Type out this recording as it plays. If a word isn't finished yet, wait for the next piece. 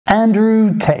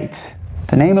Andrew Tate.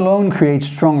 The name alone creates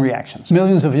strong reactions.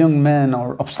 Millions of young men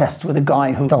are obsessed with a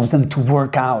guy who tells them to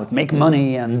work out, make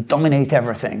money, and dominate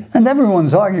everything. And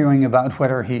everyone's arguing about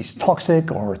whether he's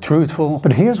toxic or truthful.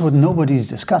 But here's what nobody's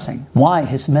discussing: why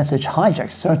his message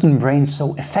hijacks certain brains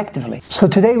so effectively. So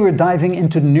today we're diving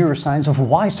into the neuroscience of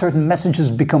why certain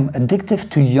messages become addictive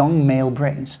to young male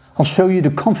brains. I'll show you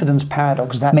the confidence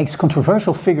paradox that makes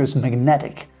controversial figures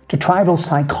magnetic, the tribal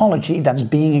psychology that's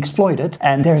being exploited,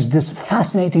 and there's this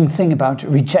fascinating thing about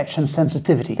rejection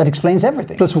sensitivity that explains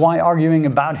everything. Plus why arguing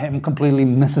about him completely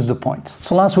misses the point.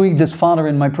 So last week this father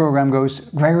in my program goes,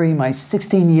 "Gregory, my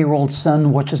 16-year-old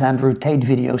son watches Andrew Tate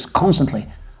videos constantly.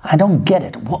 I don't get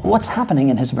it. What's happening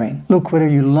in his brain?" Look, whether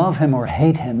you love him or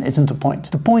hate him isn't the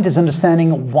point. The point is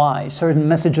understanding why certain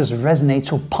messages resonate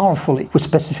so powerfully with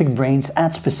specific brains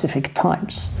at specific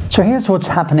times. So here's what's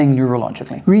happening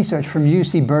neurologically. Research from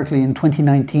UC Berkeley in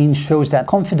 2019 shows that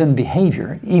confident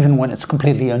behavior, even when it's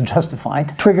completely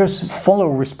unjustified, triggers follow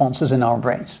responses in our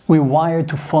brains. We're wired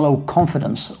to follow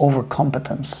confidence over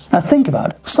competence. Now think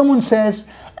about it. Someone says,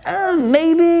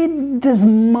 maybe this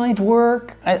might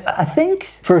work, I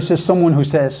think, versus someone who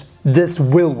says, this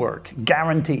will work,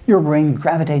 guarantee. Your brain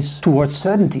gravitates towards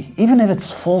certainty, even if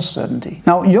it's false certainty.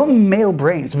 Now, young male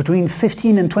brains between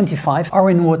 15 and 25 are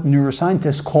in what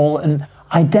neuroscientists call an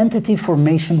identity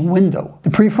formation window. The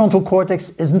prefrontal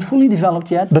cortex isn't fully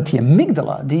developed yet, but the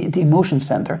amygdala, the emotion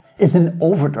center, is in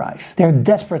overdrive. They're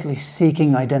desperately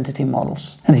seeking identity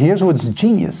models. And here's what's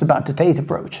genius about the Tate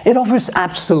approach. It offers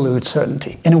absolute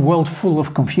certainty in a world full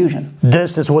of confusion.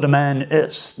 This is what a man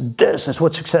is. This is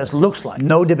what success looks like.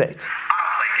 No debate.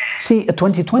 See, a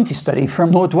 2020 study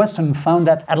from Northwestern found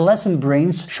that adolescent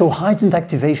brains show heightened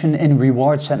activation in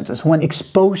reward centers when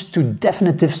exposed to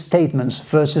definitive statements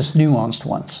versus nuanced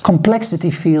ones. Complexity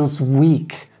feels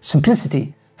weak.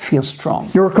 Simplicity feels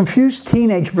strong. Your confused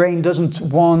teenage brain doesn't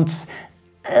want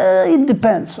it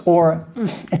depends, or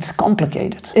it's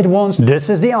complicated. It wants this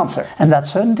is the answer. And that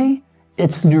certainty?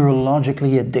 It's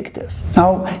neurologically addictive.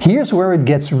 Now, here's where it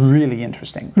gets really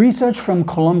interesting. Research from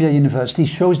Columbia University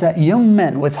shows that young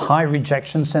men with high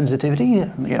rejection sensitivity,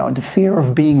 the fear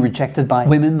of being rejected by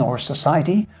women or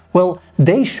society, well,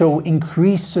 they show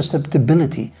increased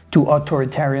susceptibility to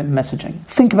authoritarian messaging.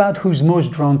 Think about who's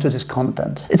most drawn to this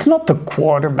content. It's not the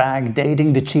quarterback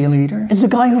dating the cheerleader. It's the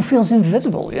guy who feels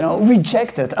invisible,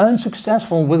 rejected,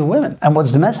 unsuccessful with women. And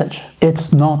what's the message?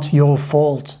 It's not your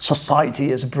fault.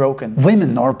 Society is broken.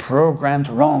 Women are programmed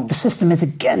wrong. The system is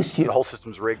against you. The whole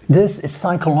system's rigged. This is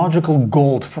psychological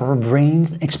gold for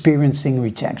brains experiencing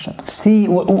rejection. See,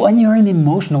 when you're in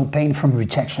emotional pain from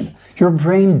rejection, your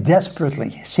brain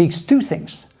desperately seeks two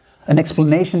things: an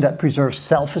explanation that preserves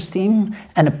self-esteem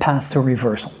and a path to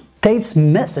reversal. Tate's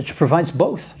message provides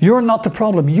both. You're not the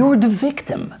problem, you're the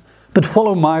victim. But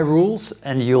follow my rules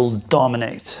and you'll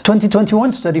dominate.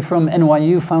 2021 study from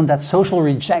NYU found that social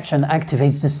rejection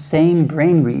activates the same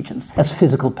brain regions as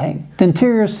physical pain. The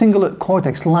anterior cingulate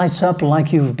cortex lights up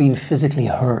like you've been physically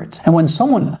hurt. And when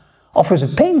someone offers a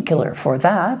painkiller for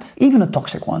that, even a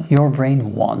toxic one, your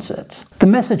brain wants it. The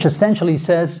message essentially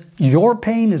says, your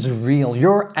pain is real,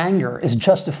 your anger is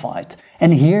justified,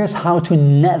 and here's how to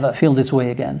never feel this way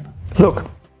again.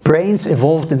 Look, brains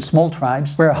evolved in small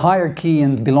tribes where hierarchy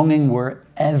and belonging were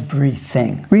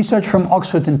everything. Research from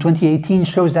Oxford in 2018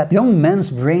 shows that young men's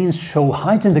brains show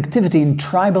heightened activity in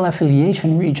tribal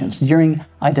affiliation regions during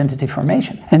identity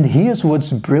formation. And here's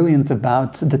what's brilliant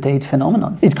about the Tate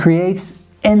phenomenon. It creates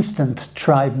instant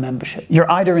tribe membership. You're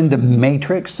either in the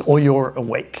matrix or you're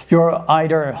awake. You're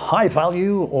either high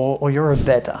value or you're a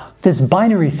beta. This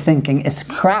binary thinking is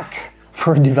crack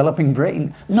for a developing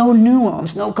brain. No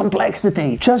nuance, no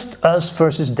complexity, just us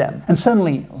versus them. And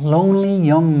suddenly, lonely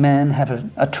young men have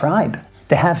a tribe.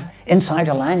 They have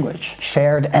insider language,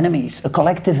 shared enemies, a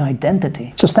collective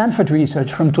identity. So Stanford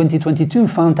research from 2022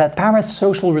 found that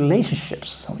parasocial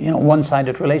relationships,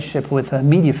 one-sided relationship with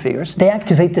media figures, they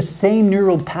activate the same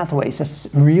neural pathways as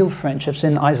real friendships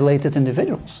in isolated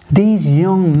individuals. These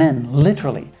young men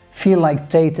literally feel like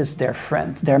Tate is their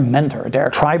friend, their mentor, their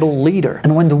tribal leader.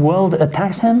 And when the world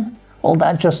attacks him, well,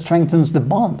 that just strengthens the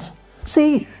bond.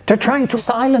 See, they're trying to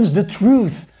silence the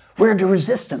truth. We're the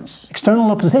resistance.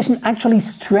 External opposition actually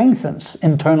strengthens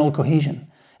internal cohesion.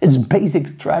 It's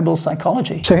basic tribal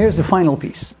psychology. So here's the final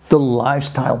piece. The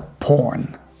lifestyle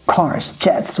porn. Cars,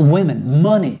 jets, women,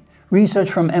 money. Research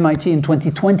from MIT in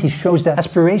 2020 shows that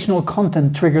aspirational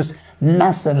content triggers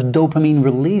massive dopamine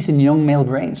release in young male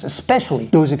brains, especially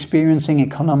those experiencing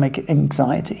economic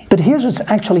anxiety. But here's what's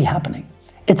actually happening.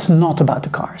 It's not about the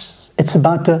cars. It's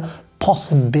about the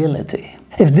possibility.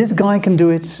 If this guy can do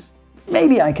it,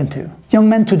 maybe I can too. Young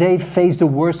men today face the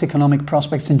worst economic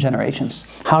prospects in generations.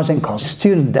 Housing costs,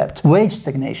 student debt, wage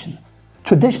stagnation.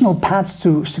 Traditional paths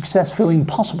to success feel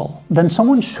impossible. Then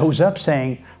someone shows up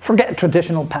saying, forget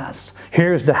traditional paths,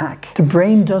 here's the hack. The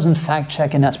brain doesn't fact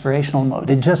check in aspirational mode,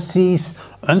 it just sees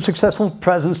unsuccessful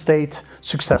present state,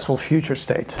 successful future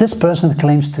state. This person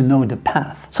claims to know the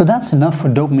path, so that's enough for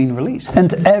dopamine release.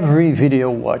 And every video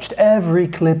watched, every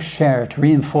clip shared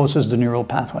reinforces the neural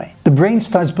pathway. The brain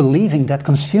starts believing that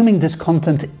consuming this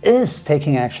content is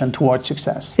taking action towards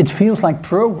success. It feels like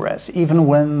progress even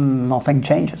when nothing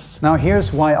changes. Now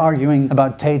here's why arguing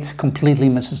about Tate completely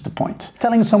misses the point.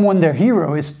 Telling someone their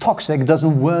hero is toxic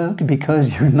doesn't work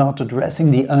because you're not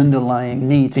addressing the underlying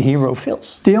need the hero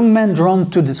feels. The young men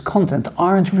drawn to this content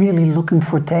aren't really looking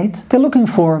for Tate. They're looking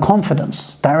for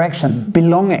confidence, direction,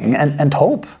 belonging, and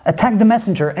hope. Attack the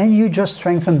messenger and you just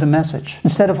strengthen the message.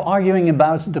 Instead of arguing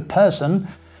about the person,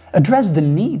 address the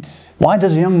need. Why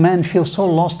does a young man feel so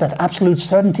lost that absolute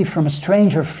certainty from a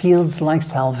stranger feels like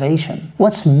salvation?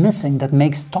 What's missing that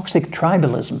makes toxic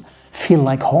tribalism feel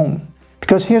like home?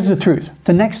 Because here's the truth.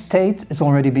 The next Tate is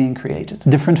already being created.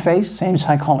 Different face, same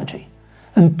psychology.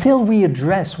 Until we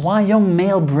address why young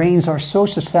male brains are so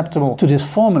susceptible to this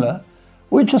formula,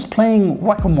 we're just playing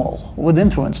whack-a-mole with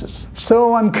influences.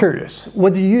 So I'm curious,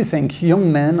 what do you think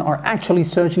young men are actually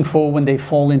searching for when they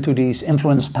fall into these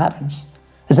influence patterns?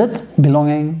 Is it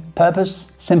belonging,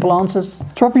 purpose, simple answers?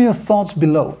 Drop your thoughts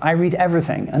below. I read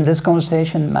everything and this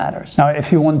conversation matters. Now,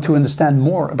 if you want to understand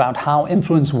more about how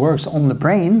influence works on the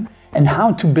brain, and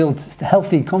how to build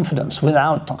healthy confidence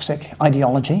without toxic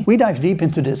ideology, we dive deep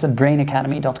into this at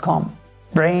brainacademy.com.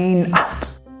 Brain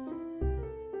out!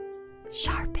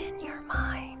 Sharp.